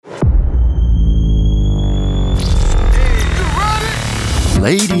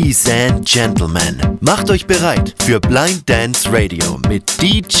Ladies and Gentlemen, macht euch bereit für Blind Dance Radio mit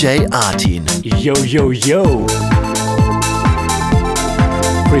DJ Artin. Yo, yo, yo.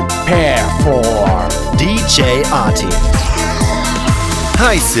 Prepare for DJ Artin.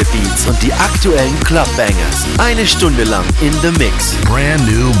 Heiße Beats und die aktuellen Clubbangers. Eine Stunde lang in the Mix. Brand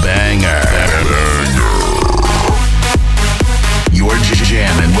new banger. You're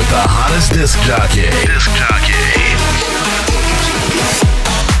jamming with the hottest disc jockey.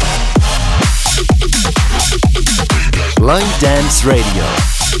 Blind Dance Radio.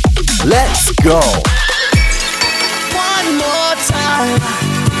 Let's go! One more time.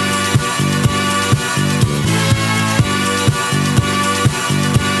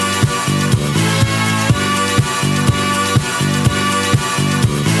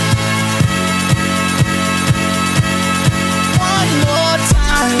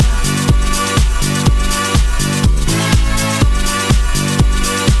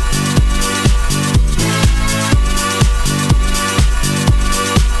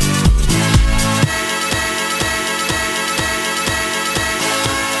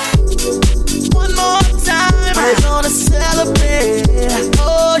 Celebrate,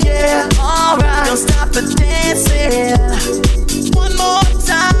 oh yeah, alright. Don't stop the dancing. One more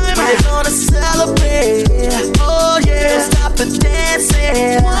time, we're gonna celebrate, oh yeah. Don't stop the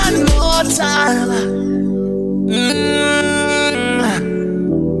dancing. One more time.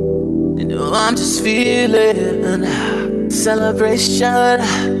 You know I'm just feeling celebration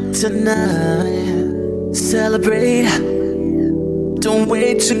tonight. Celebrate, don't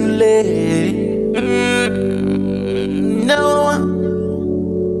wait too late. No,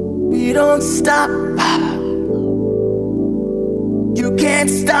 we don't stop. You can't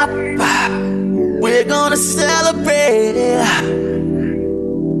stop. We're gonna celebrate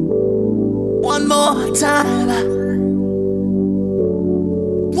one more time.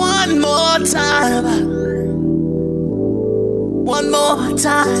 One more time. One more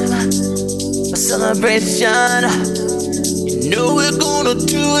time. A celebration. You know we're gonna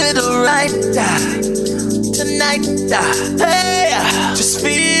do it right tonight. Hey, just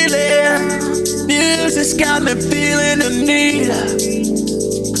feeling. Music's got me feeling the need.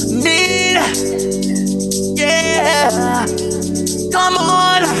 Yeah. Come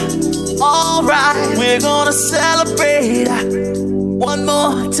on. Alright, we're gonna celebrate one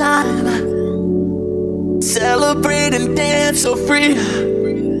more time. Celebrate and dance so free.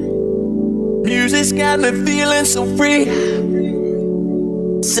 Music's got me feeling so free.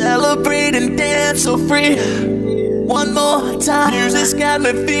 Celebrate and dance so free. One more time. Music's got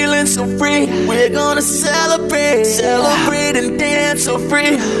me feeling so free. We're gonna celebrate and dance so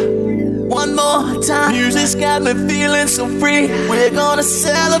free. One more time. Music's got me feeling so free. We're gonna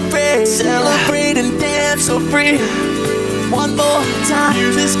celebrate and dance so free. One more time.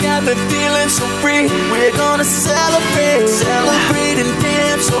 Music's got me feeling so free. We're gonna celebrate and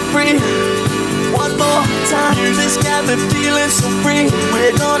dance so free. One more time. Music's got me feeling so free.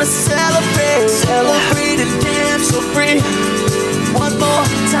 We're gonna celebrate and dance so free. One more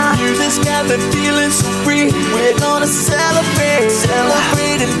time. Music's got me feeling so free. We're gonna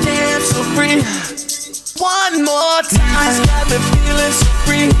celebrate and dance so free. One more time. Music's got me feeling so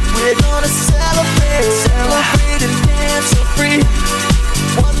free. We're gonna celebrate and dance so free.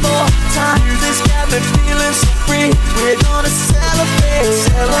 One more time. Music's got me feeling so free. We're gonna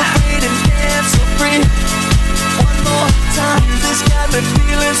celebrate and dance so free. One more time. Music's got me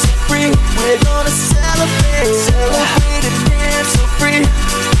feeling so free. We're gonna celebrate and dance so free.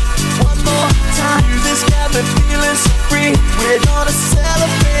 One more time. Music's got me feeling so free. We're gonna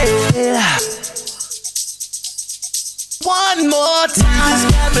celebrate. One more time. Music's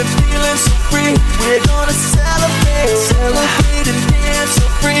got me feeling so free. We're gonna celebrate and dance so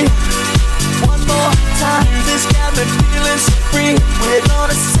free. One more time. Music's got me feeling so free. We're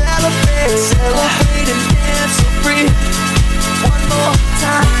gonna celebrate and dance so free. One more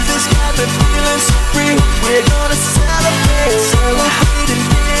time. Music's got me feeling so free. We're gonna celebrate and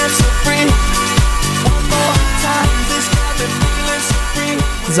dance so free. One more time. Music's got me feeling so free.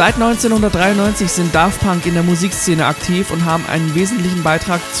 Seit 1993 sind Daft Punk in der Musikszene aktiv und haben einen wesentlichen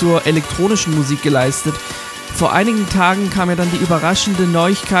Beitrag zur elektronischen Musik geleistet. Vor einigen Tagen kam ja dann die überraschende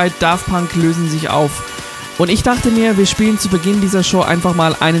Neuigkeit, Daft Punk lösen sich auf. Und ich dachte mir, wir spielen zu Beginn dieser Show einfach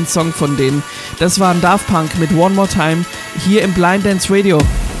mal einen Song von denen. Das waren Daft Punk mit One More Time hier im Blind Dance Radio.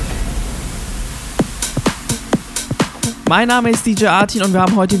 Mein Name ist DJ Artin und wir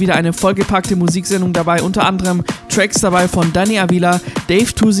haben heute wieder eine vollgepackte Musiksendung dabei, unter anderem Tracks dabei von Danny Avila,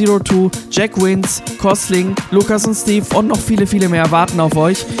 Dave202, Jack Wins, Kosling, Lukas und Steve und noch viele, viele mehr warten auf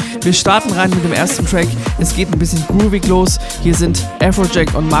euch. Wir starten rein mit dem ersten Track. Es geht ein bisschen groovig los. Hier sind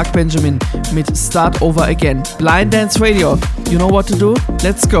Afrojack und Mark Benjamin mit Start Over Again. Blind Dance Radio. You know what to do?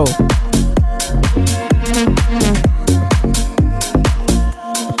 Let's go.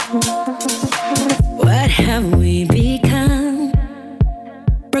 What have we become?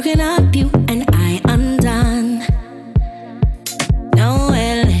 Broken up, you and I undone.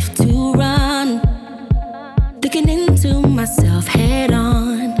 Nowhere left to run. Looking into myself head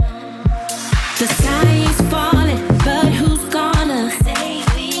on. The sky is falling, but who's gonna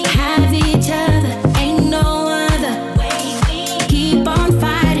have each other? Ain't no other. Keep on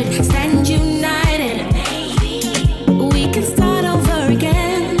fighting, stand united. We can start over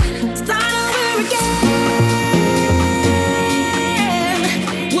again. Start over again.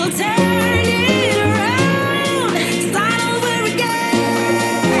 We'll turn it around. Start over again.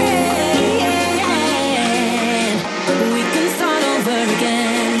 We can start over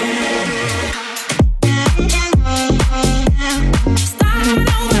again. Start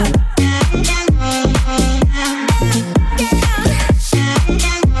over.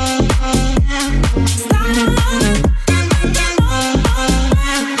 Start over.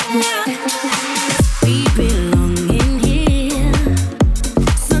 We belong in here,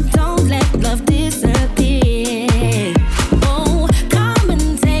 so don't let love disappear. Oh, come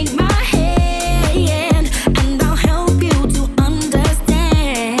and take my hand, and I'll help you to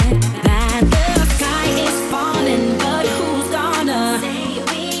understand that the sky is falling, but who's gonna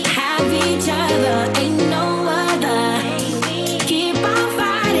have each other? Ain't no other. Keep on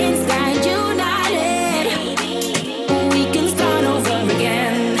fighting, stand united. We can start over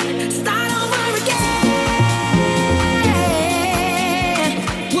again. Start over again.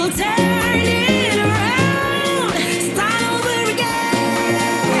 We'll turn it around. Start over again.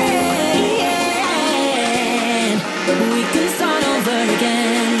 We can start over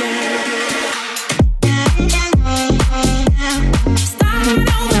again. Start over.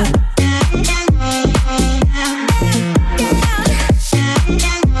 Start over.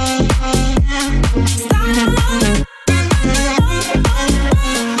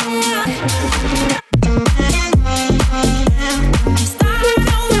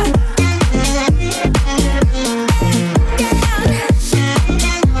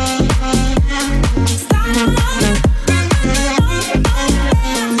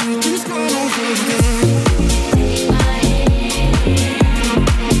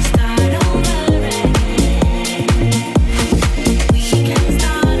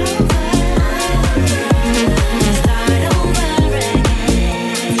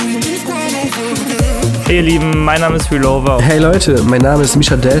 Hey ihr Lieben, mein Name ist Relover. Hey Leute, mein Name ist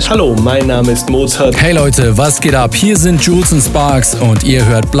Misha Dash. Hallo, mein Name ist Mozart. Hey Leute, was geht ab? Hier sind Jules und Sparks und ihr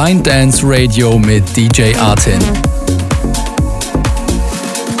hört Blind Dance Radio mit DJ Artin.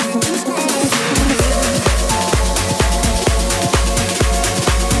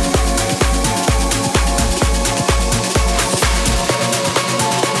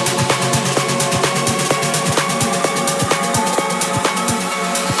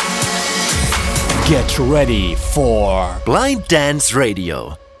 Get ready for Blind Dance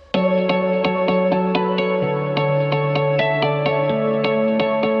Radio.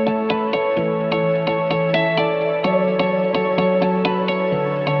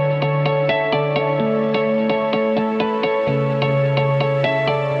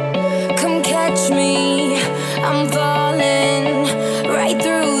 Come catch me, I'm falling right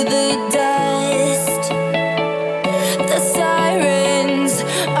through the dust. The sirens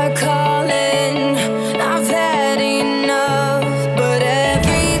are calling, I've had enough. But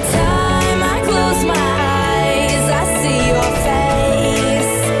every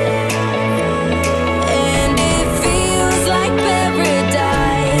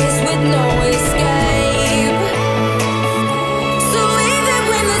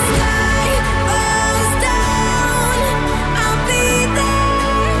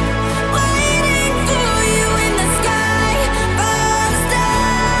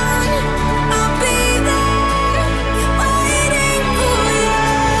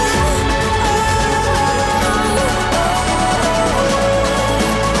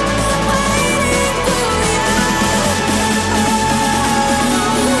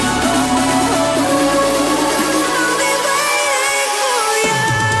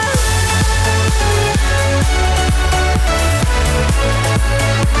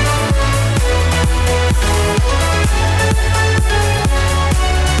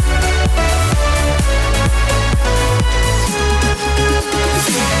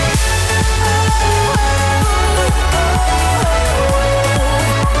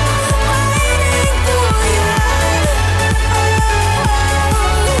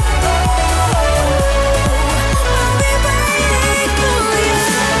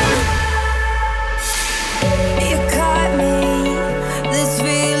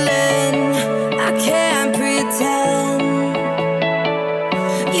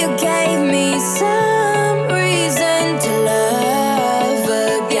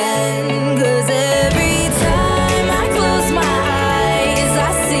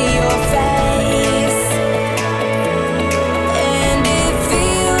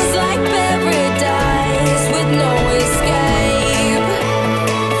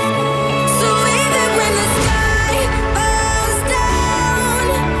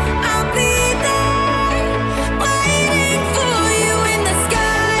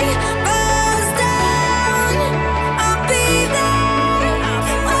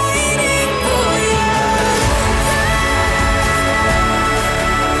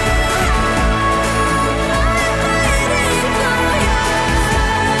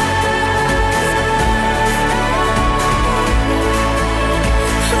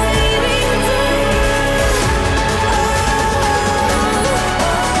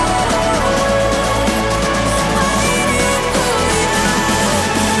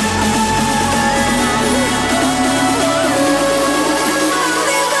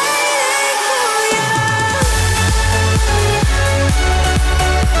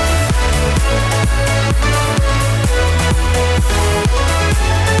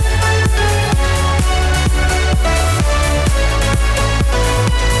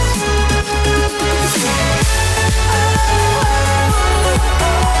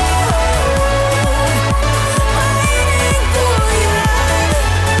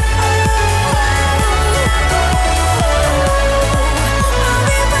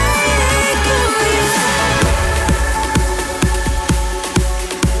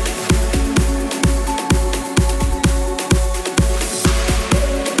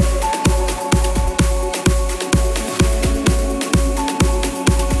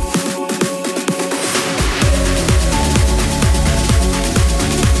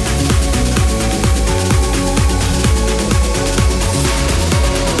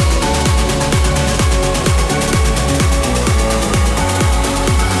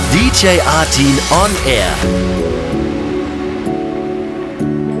DJ Artin on Air.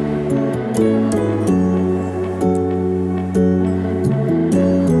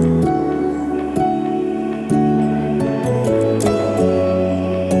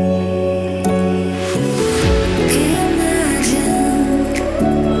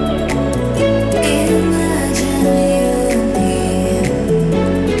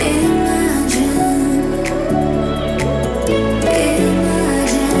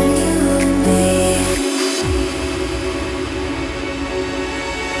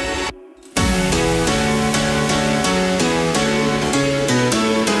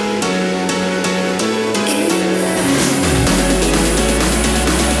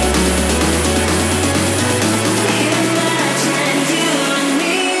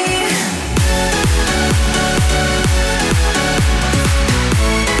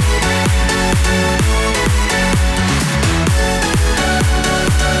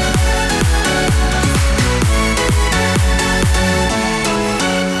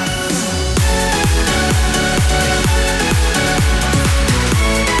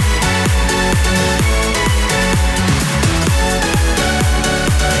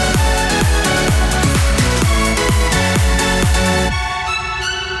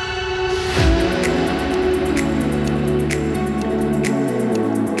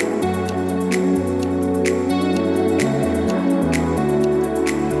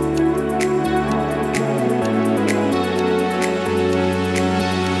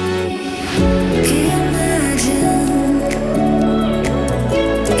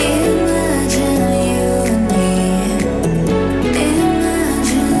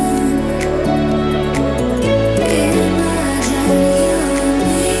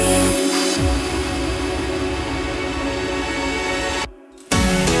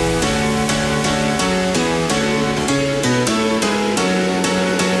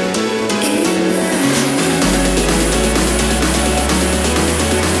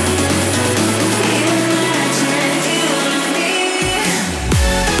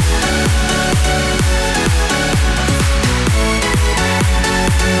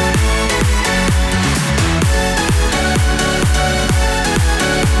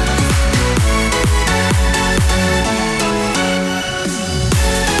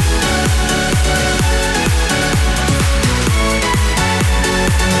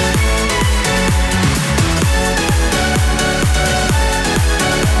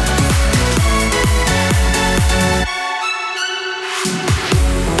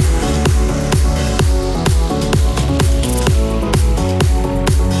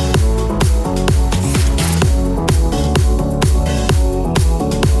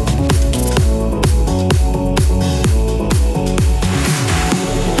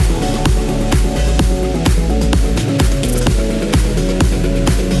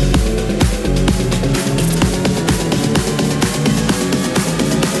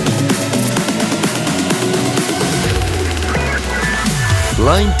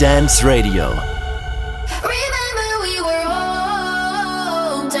 Blind Dance Radio.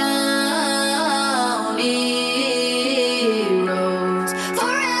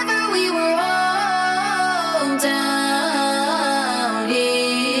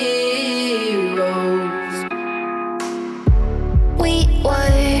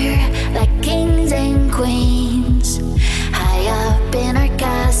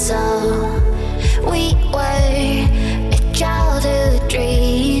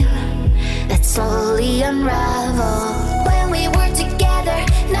 Slowly unravel. When we were together,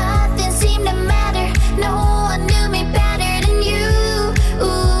 nothing seemed to matter. No one knew me better than you.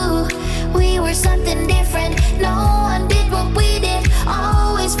 Ooh, we were something different. No one did what we did.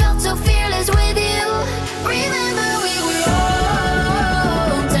 Always felt so fearless with you. Remember we were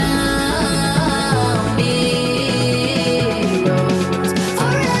old town heroes.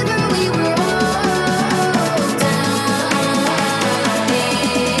 Forever we were old town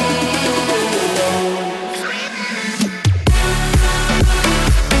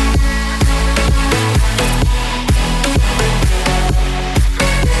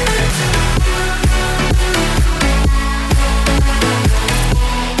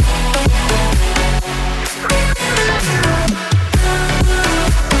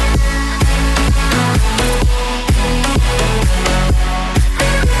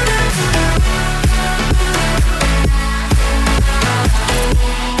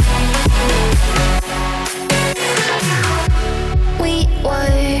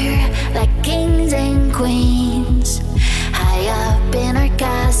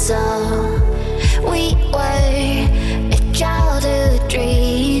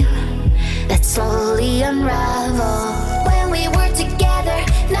slowly unravel. When we were together,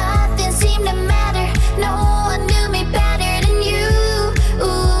 nothing seemed to matter. No one knew me better than you.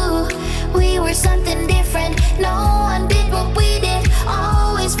 Ooh, we were something different. No one did what we did.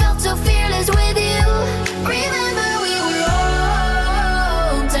 Always felt so fearless with you. Remember we were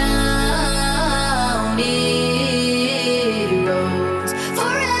old town heroes.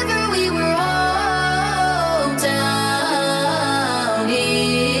 Forever we were old town heroes.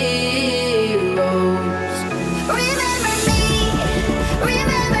 Remember me,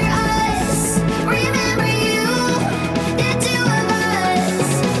 remember us, remember you, the two of us.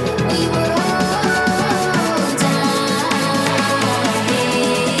 We were old town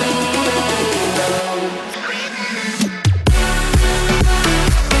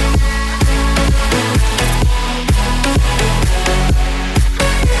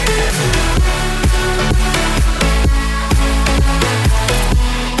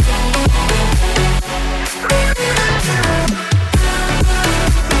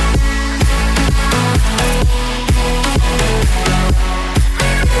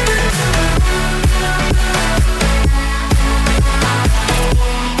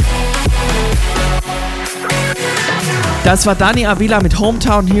Das war Dani Avila mit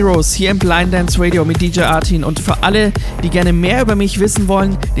Hometown Heroes hier im Blind Dance Radio mit DJ Artin. Und für alle, die gerne mehr über mich wissen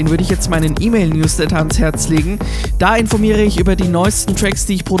wollen, den würde ich jetzt meinen E-Mail-Newsletter ans Herz legen. Da informiere ich über die neuesten Tracks,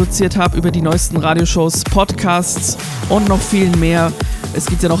 die ich produziert habe, über die neuesten Radioshows, Podcasts und noch viel mehr. Es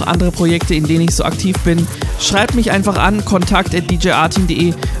gibt ja noch andere Projekte, in denen ich so aktiv bin. Schreibt mich einfach an,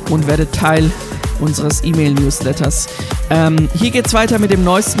 kontakt@djartin.de und werdet Teil unseres E-Mail-Newsletters. Hier geht's weiter mit dem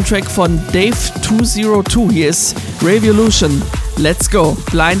neuesten Track von Dave202. Hier ist Revolution. Let's go.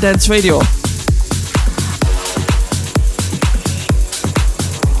 Blind Dance Radio.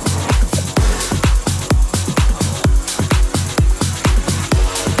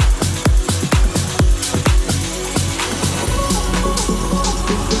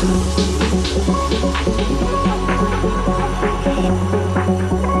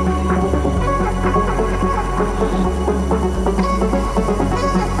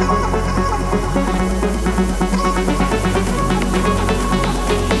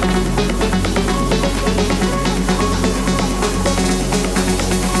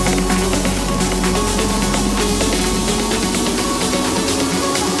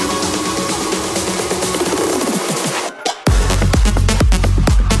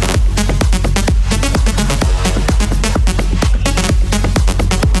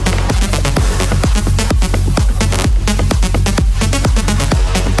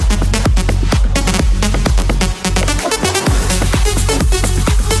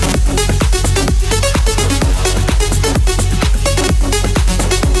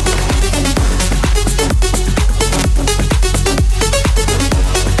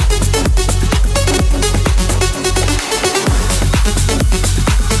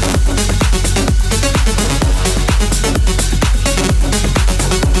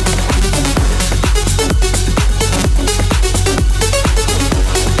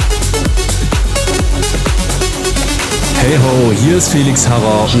 Hey ho, hier ist Felix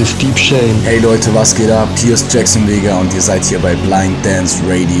Harrer. Hier ist Deep Shane. Hey Leute, was geht ab? Hier ist Jackson Vega und ihr seid hier bei Blind Dance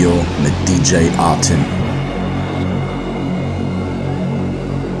Radio mit DJ Artin.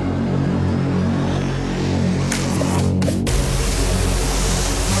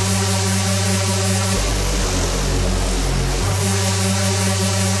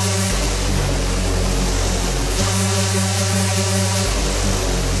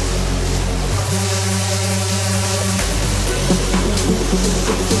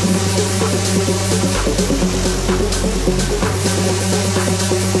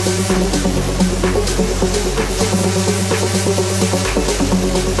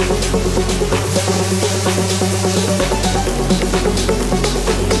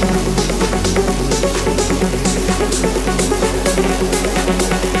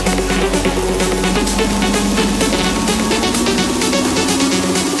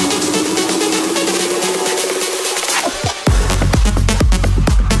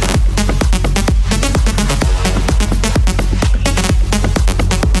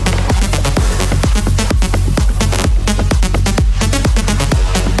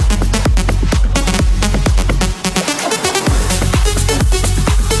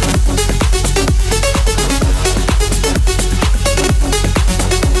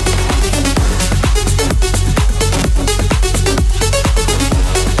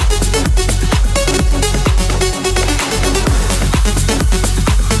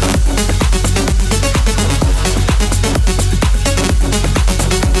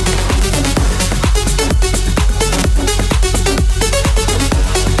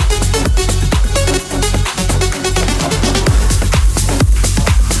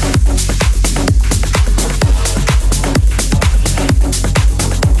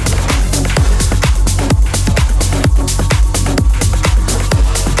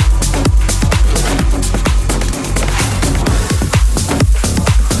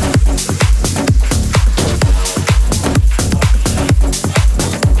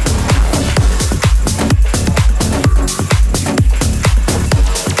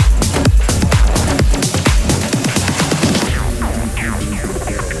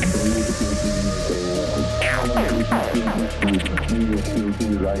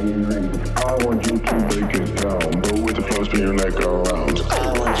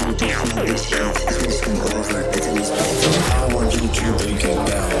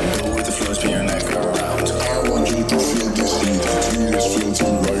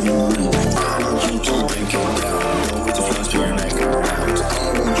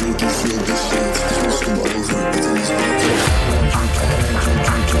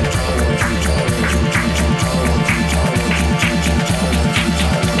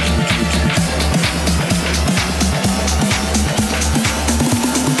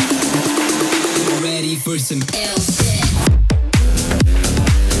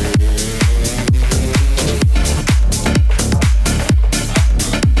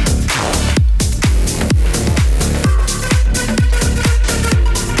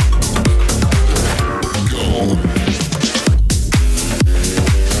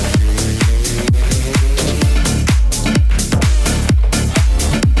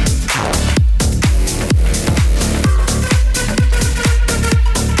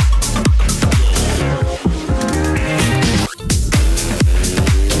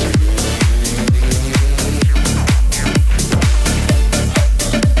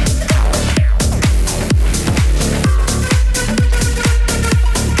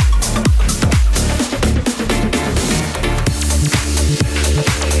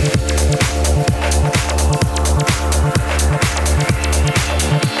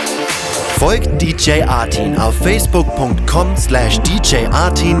 Folgt DJ Artin auf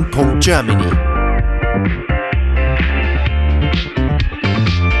facebook.com/djartin.germany.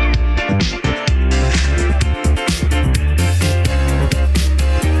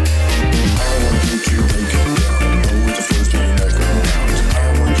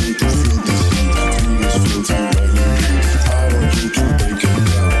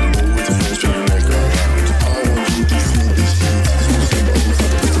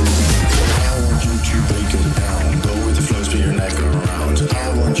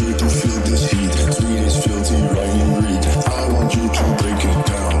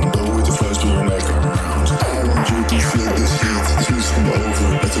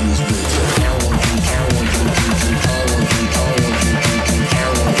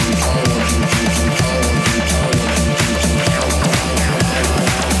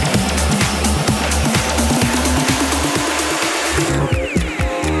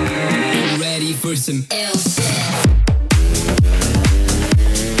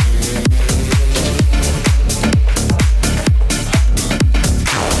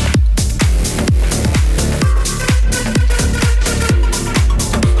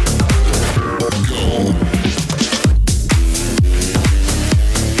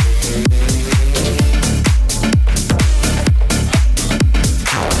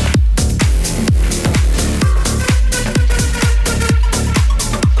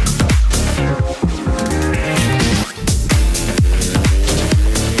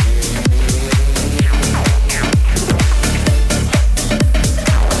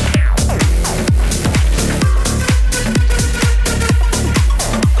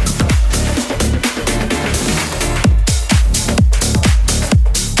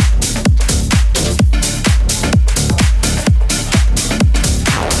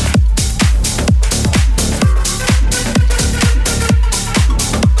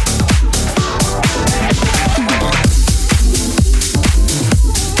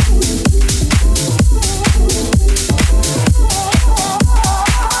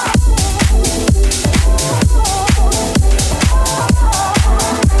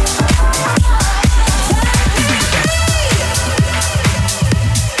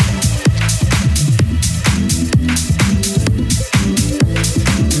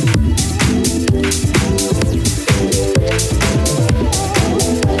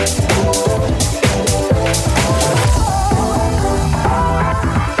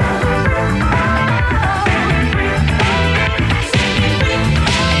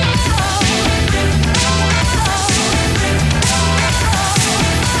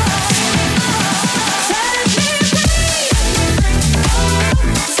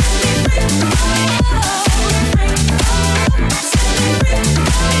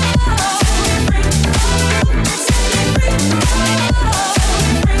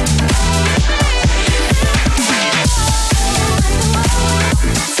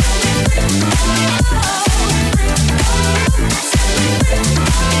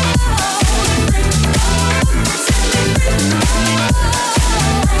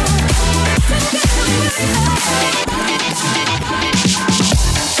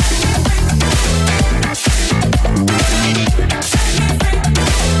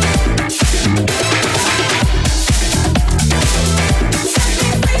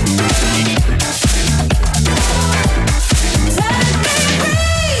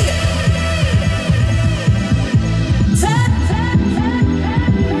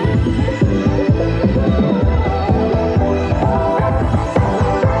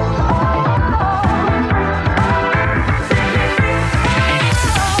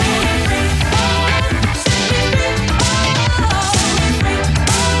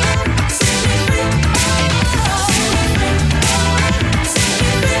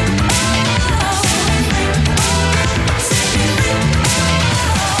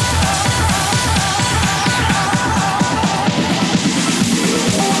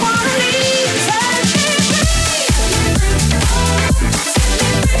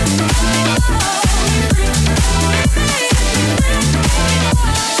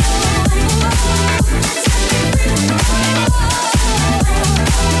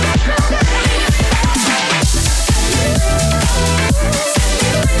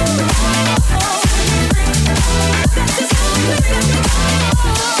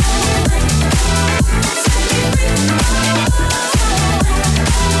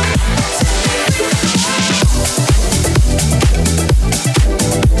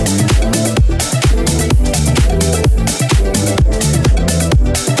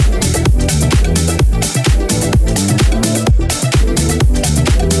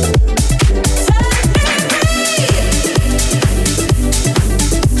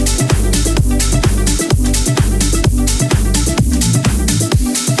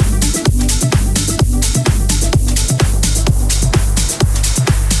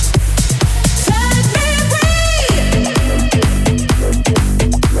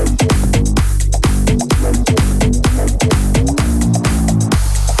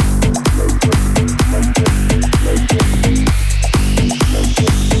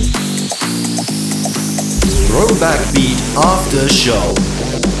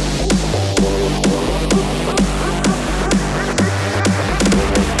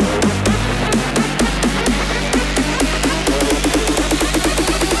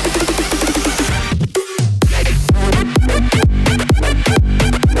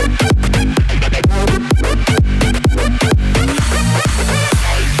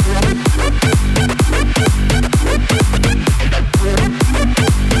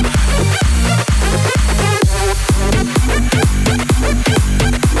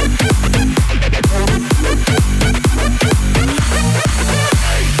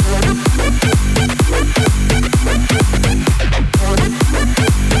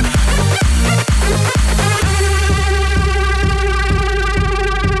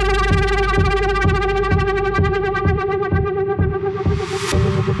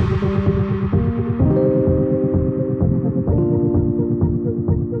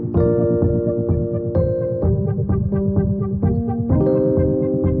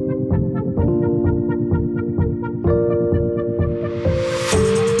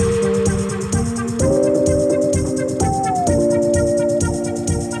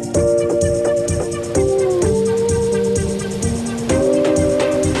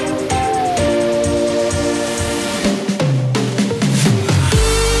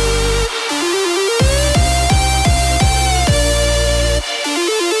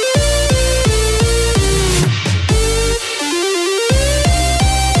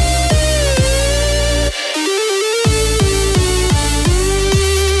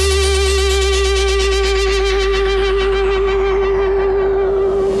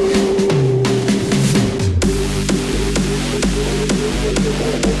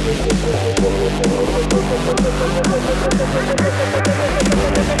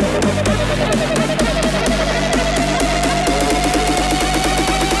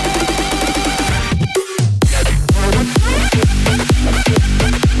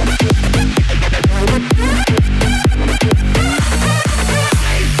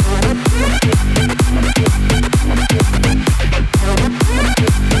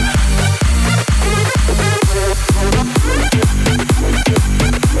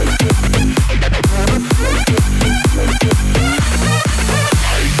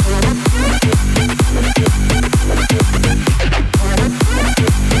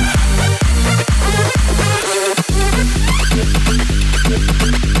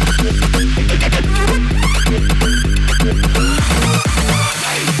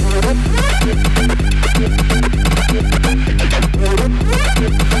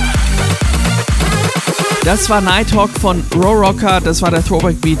 Das war Nighthawk von Raw Rocker, das war der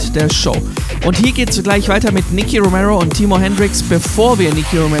Throwback-Beat der Show. Und hier geht's gleich weiter mit Nicky Romero und Timo Hendrix. Bevor wir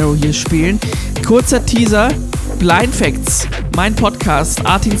Nicky Romero hier spielen, kurzer Teaser, Blind Facts, mein Podcast,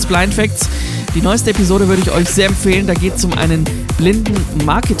 Artins Blind Facts. Die neueste Episode würde ich euch sehr empfehlen, da geht es um einen blinden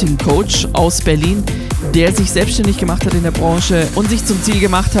Marketing-Coach aus Berlin, der sich selbstständig gemacht hat in der Branche und sich zum Ziel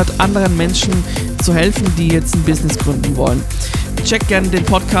gemacht hat, anderen Menschen zu helfen, die jetzt ein Business gründen wollen. Checkt gerne den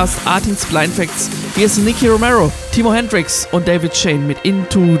Podcast Artins Blind Facts. Hier ist Nicky Romero, Timo Hendrix und David Shane mit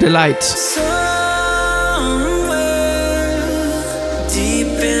Into the Light.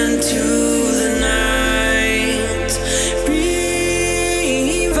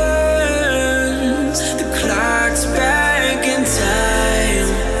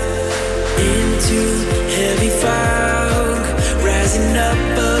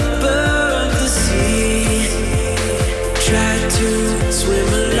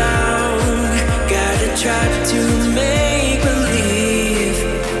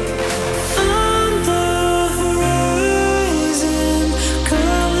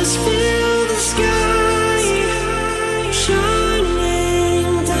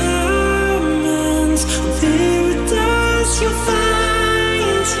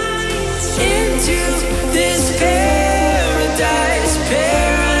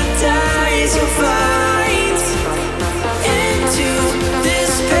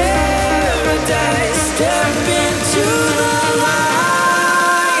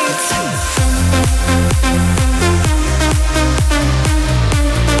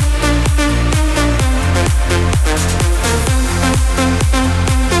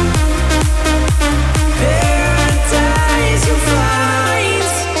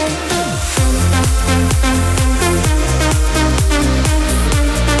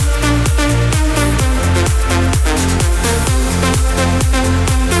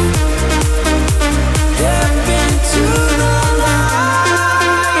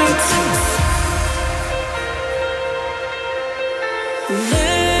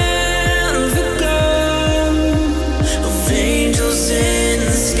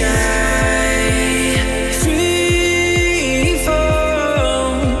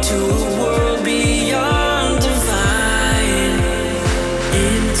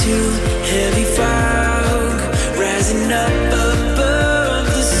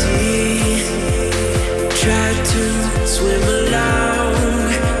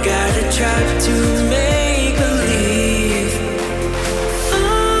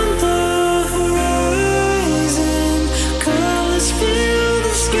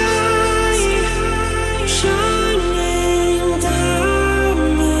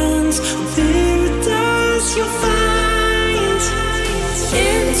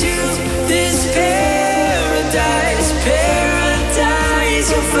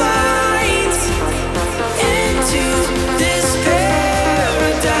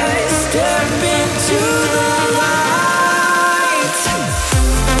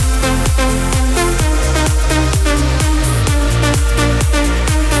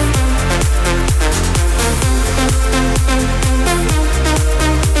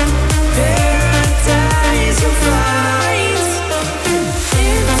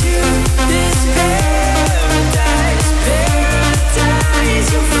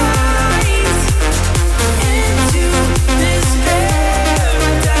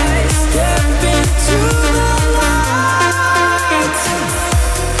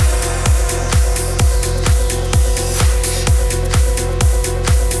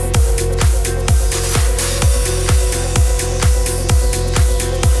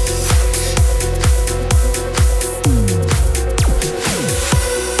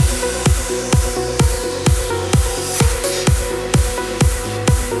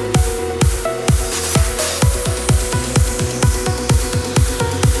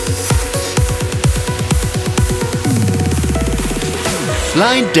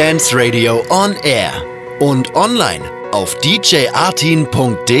 Blind Dance Radio on Air und online auf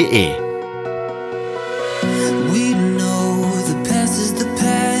djartin.de.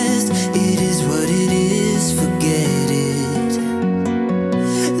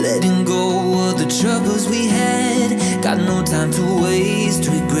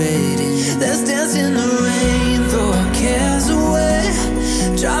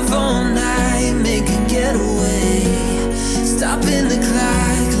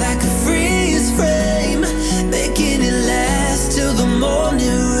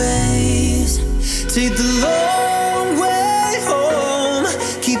 Take the long way home,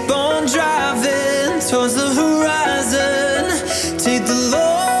 keep on driving towards the horizon. Take the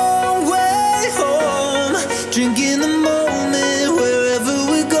long way home, drink in the moment wherever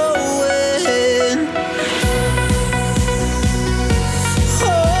we're going.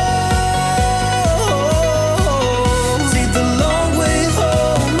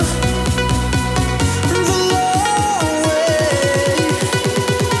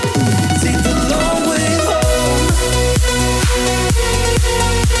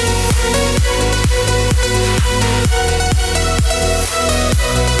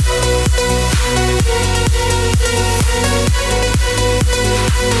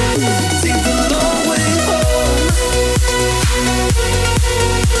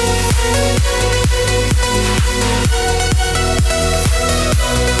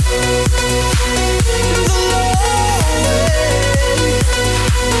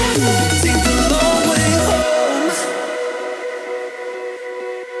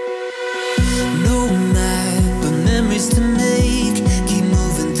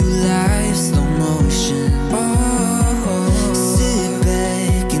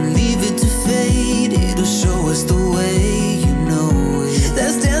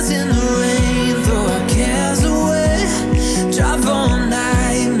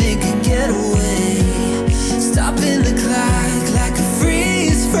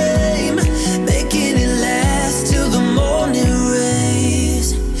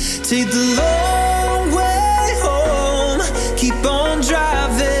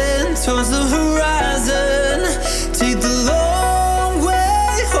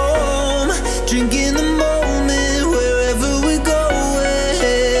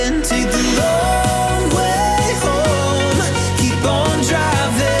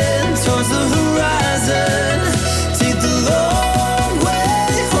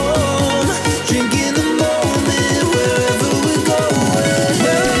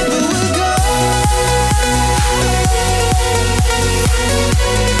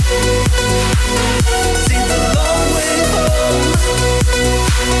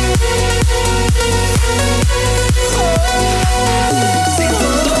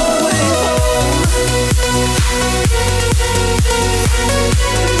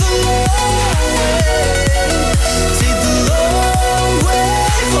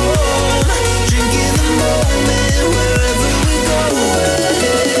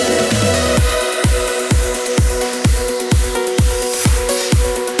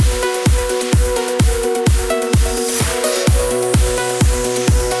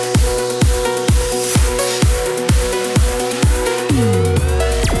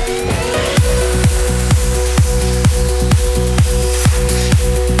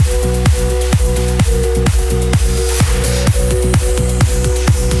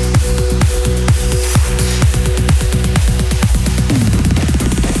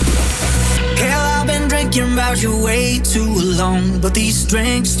 but these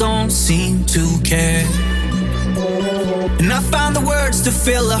drinks don't seem to care. And I found the words to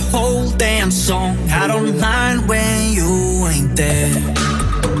fill a whole damn song. I don't mind when you ain't there.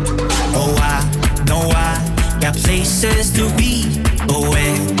 Oh, I know I got places to be, but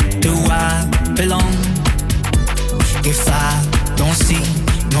where do I belong? If I don't see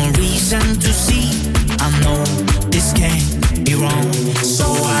no reason to see, I know this can't be wrong. So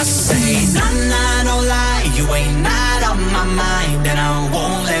I say, nah, don't lie, you ain't not on my mind, and I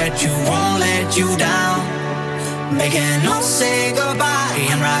won't let you down. Begging, don't say goodbye,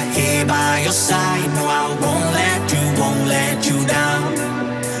 I'm right here by your side. No, I won't let you down.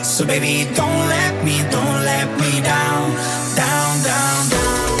 So baby, don't let me down, down, down,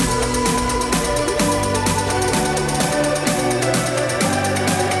 down.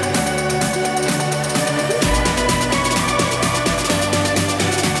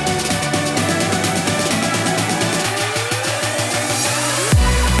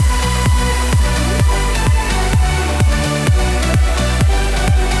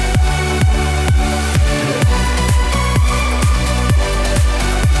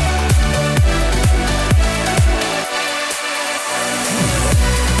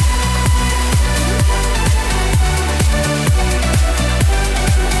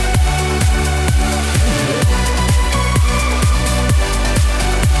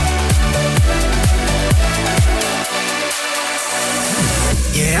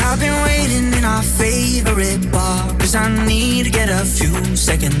 I need to get a few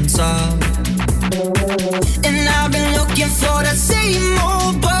seconds off. And I've been looking for that same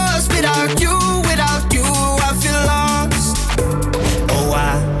old buzz. Without you, I feel lost. Oh,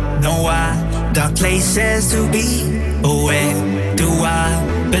 I know I got places to be, but where do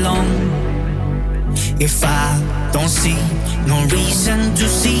I belong? If I don't see no reason to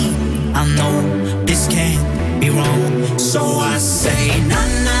see, I know this can't be wrong. So I say,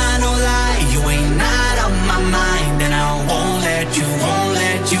 nah, don't lie, you ain't not on my mind, and I won't let you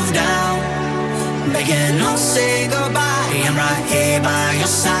down. Begging, don't say goodbye, I'm right here by your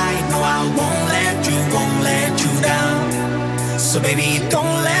side. No, I won't let you down. So baby,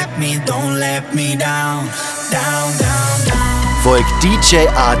 don't let me down, down, down, down. Folgt DJ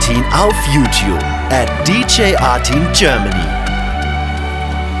Artin auf YouTube @DJ Artin Germany.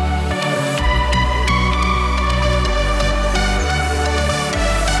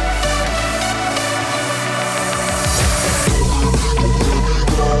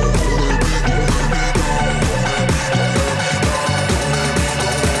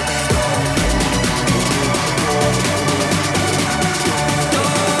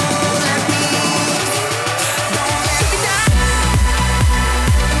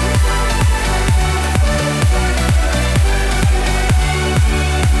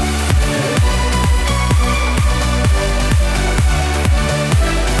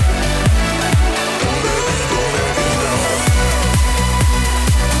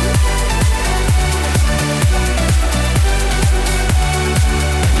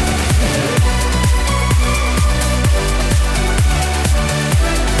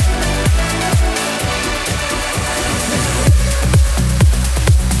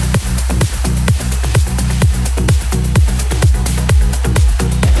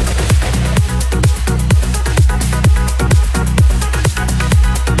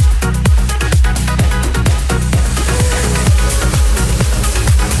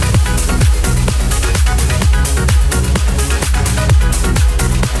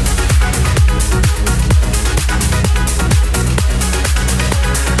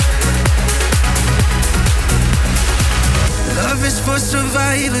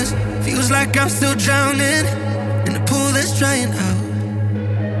 I'm still drowning in the pool that's drying out.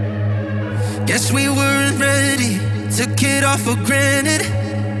 Guess we weren't ready, took it all for granted.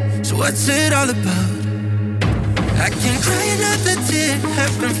 So what's it all about? I can't cry another tear,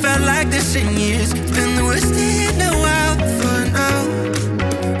 haven't felt like this in years. It's been the worst day in a while for now.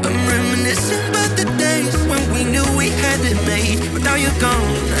 I'm reminiscing about the days when we knew we had it made. But now you're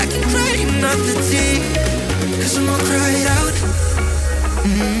gone, I can't cry another tear, 'cause I'm all cried out.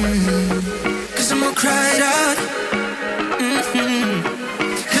 Cause I'm all cried out.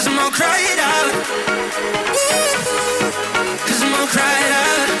 Cause I'm all cried out. Cause I'm all cried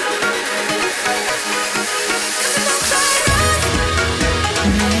out.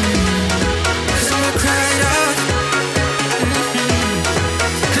 Cause I'm all cried out.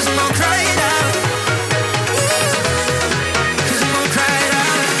 Cause I'm all cried out. Cause I'm all cried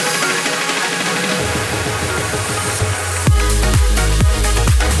out.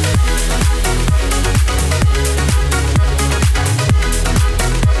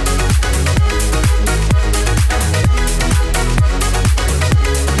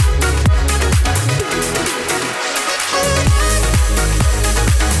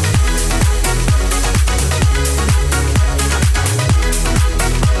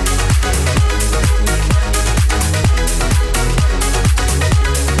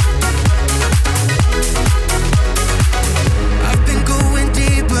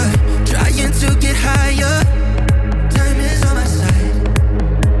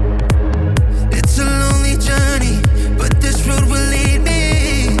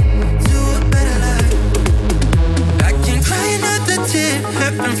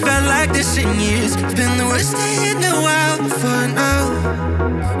 missing years. It's been the worst day in a while for now.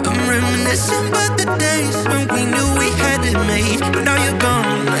 I'm reminiscing about the days when we knew we had it made. But now you're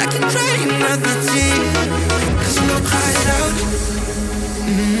gone, I can try another tear. Cause I'm gonna cry it out.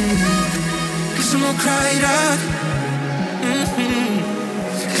 Cause I'm gonna cry it out.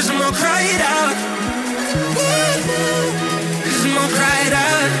 Cause I'm gonna cry it out. Cause I'm gonna cry it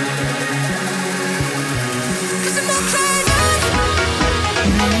out. Cause I'm gonna cry it out.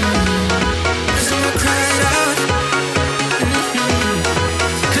 Cause I'm gonna cry it out.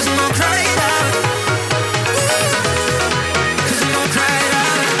 Cause I'm gonna cry it out. Cause I'm gonna cry it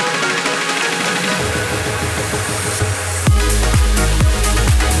out.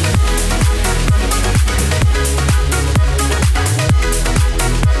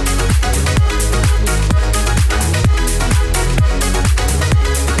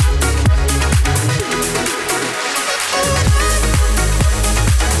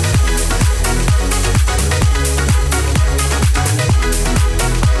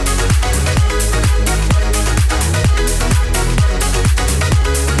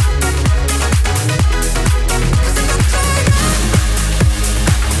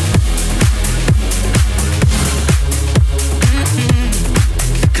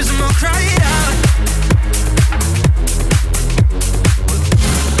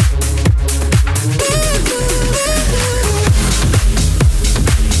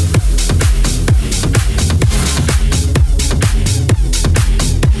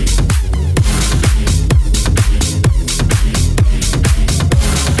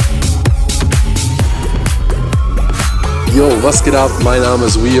 Yo, was geht ab? Mein Name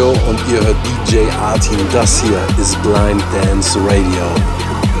ist Rio und ihr hört DJ Artin. Das hier ist Blind Dance Radio.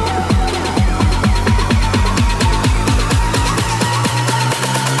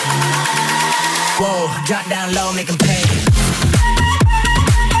 Whoa, drop down low, make 'em pay.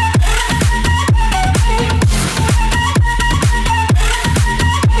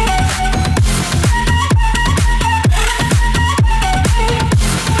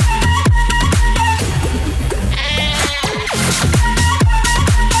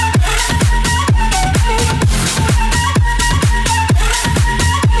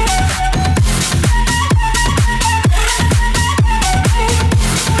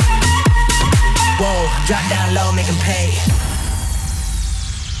 Drop down low, make 'em pay.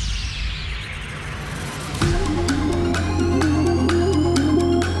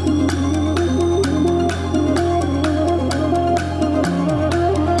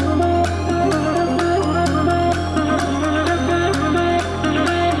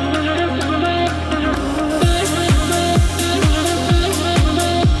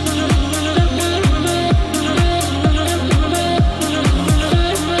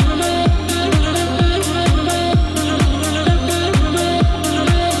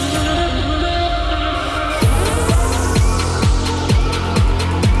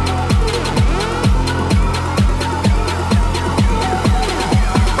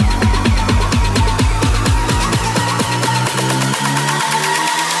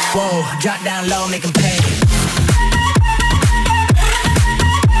 Whoa, drop down low, make 'em pay.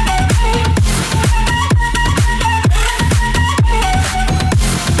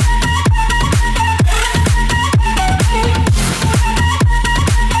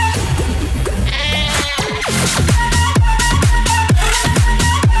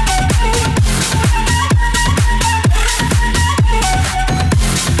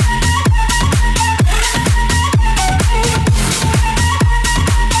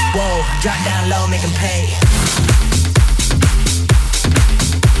 Drop down low, make 'em pay.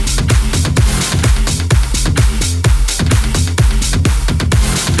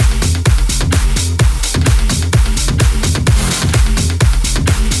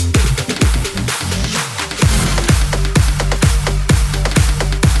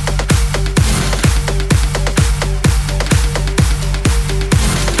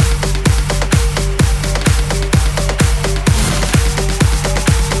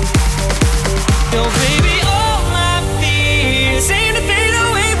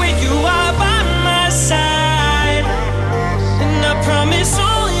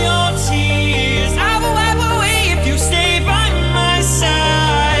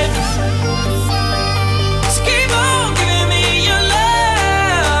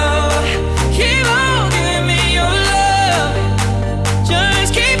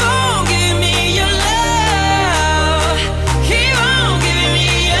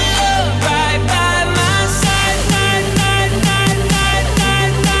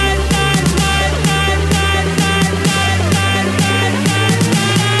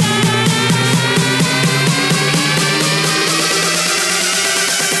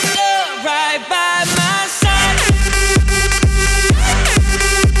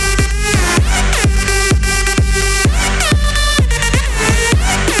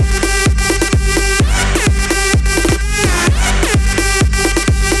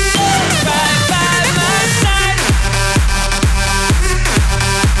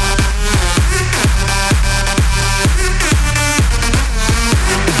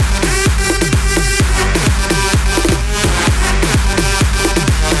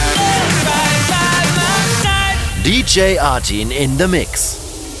 DJ Artin in the mix.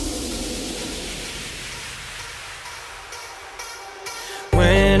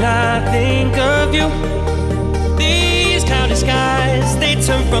 When I think of you, these cloudy skies, they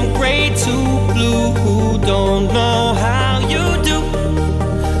turn from gray to blue. Don't know how you do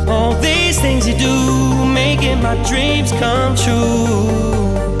all these things you do, making my dreams come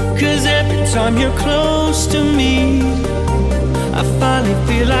true. 'Cause every time you're close to me, I finally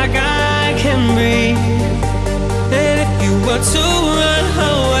feel like I can breathe. And if you were to run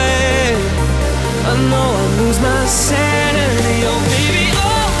away, I know I'd lose my sanity. Oh baby,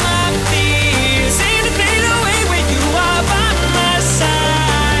 all my fears seem to fade away when you are by my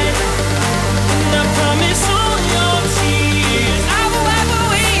side. And I promise all your tears I will wipe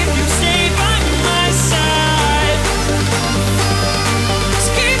away if you stay by my side. Just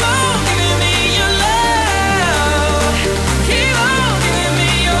keep on giving me your love. Keep on giving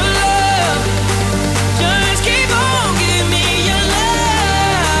me your love. Just keep on giving me your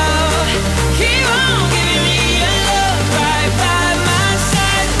love. Keep on giving me your love right by my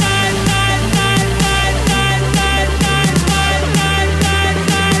side. Love right by my side. Right by my side.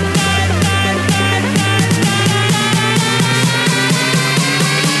 Right by my side.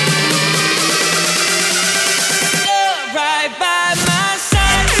 Right by my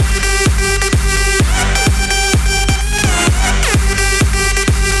side.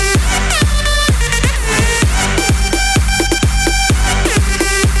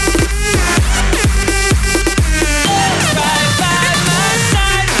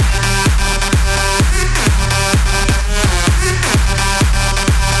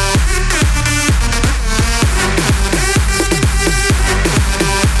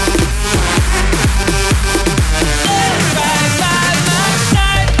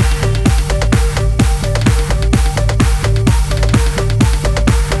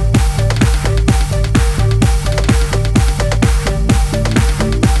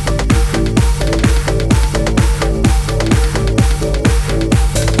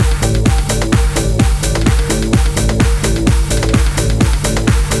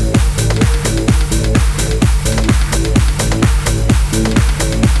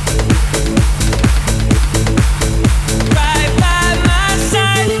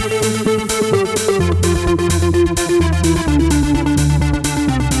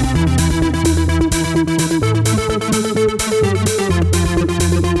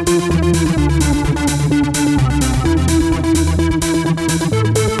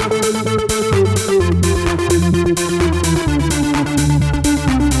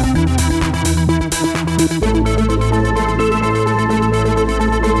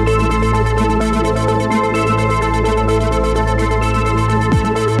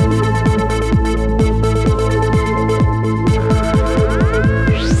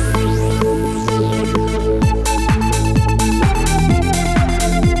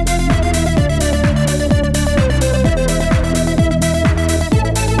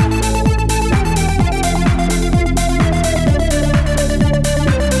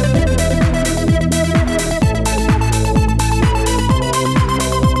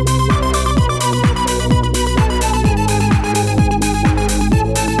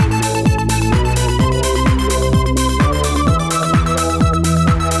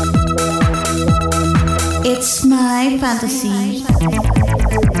 It's my fantasy.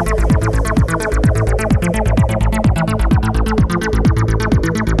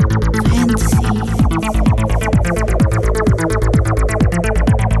 Fantasy.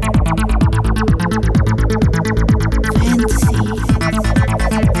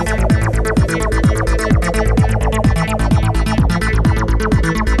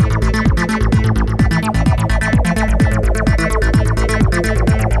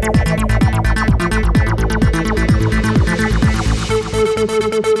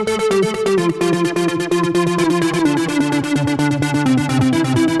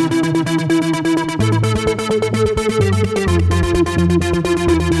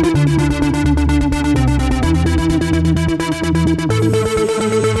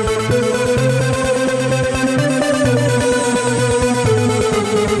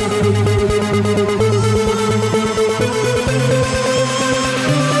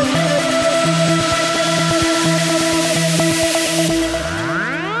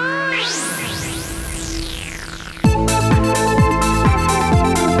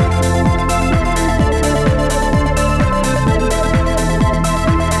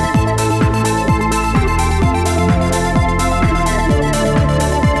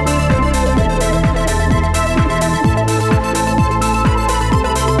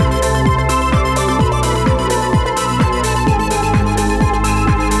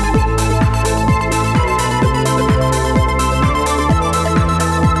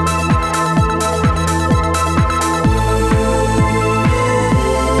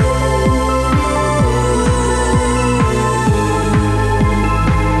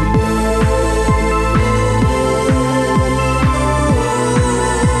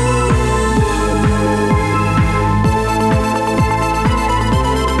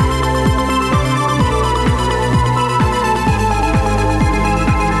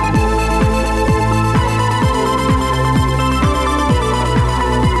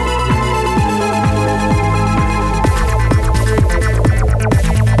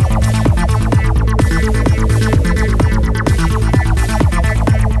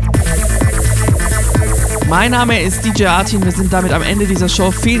 Mein Name ist DJ Artin, wir sind damit am Ende dieser Show.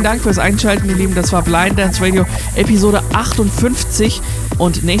 Vielen Dank fürs Einschalten, ihr Lieben. Das war Blind Dance Radio Episode 58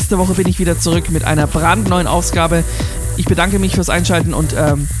 und nächste Woche bin ich wieder zurück mit einer brandneuen Ausgabe. Ich bedanke mich fürs Einschalten und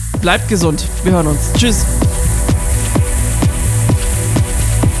bleibt gesund. Wir hören uns. Tschüss.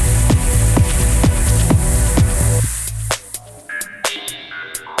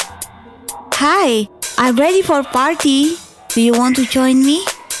 Hi, I'm ready for a party. Do you want to join me?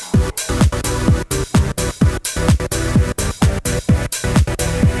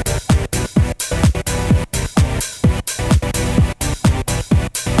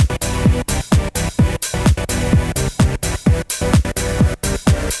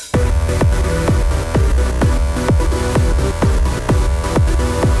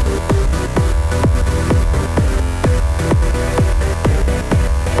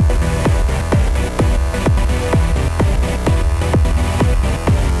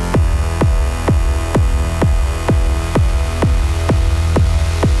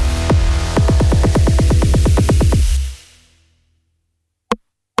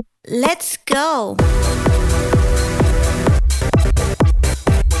 Let's go!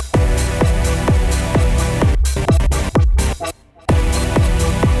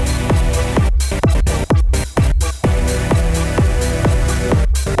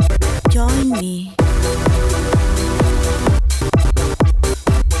 Join me.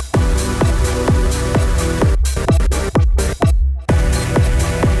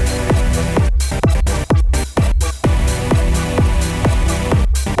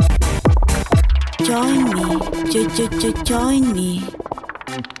 Join me, join me,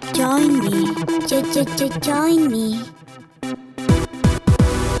 join me, join me.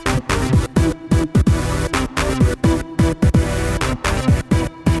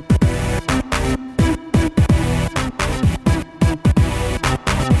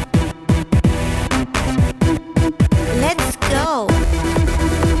 Let's go.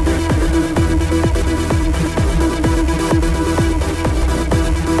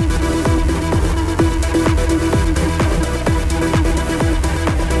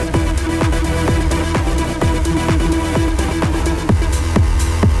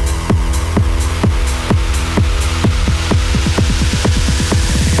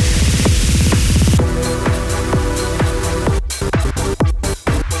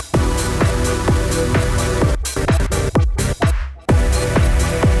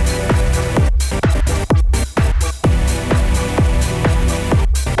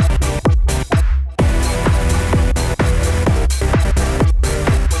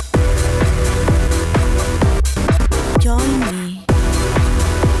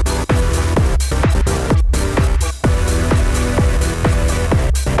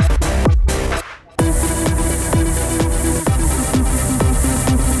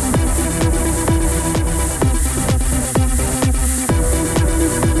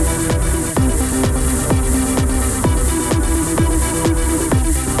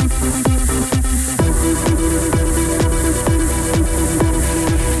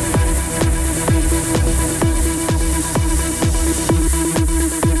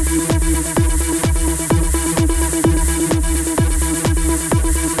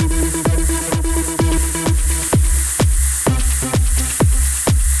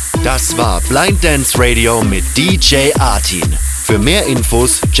 Das war Blind Dance Radio mit DJ Artin. Für mehr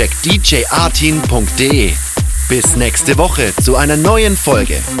Infos checkt djartin.de. Bis nächste Woche zu einer neuen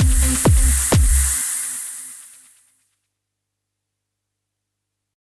Folge.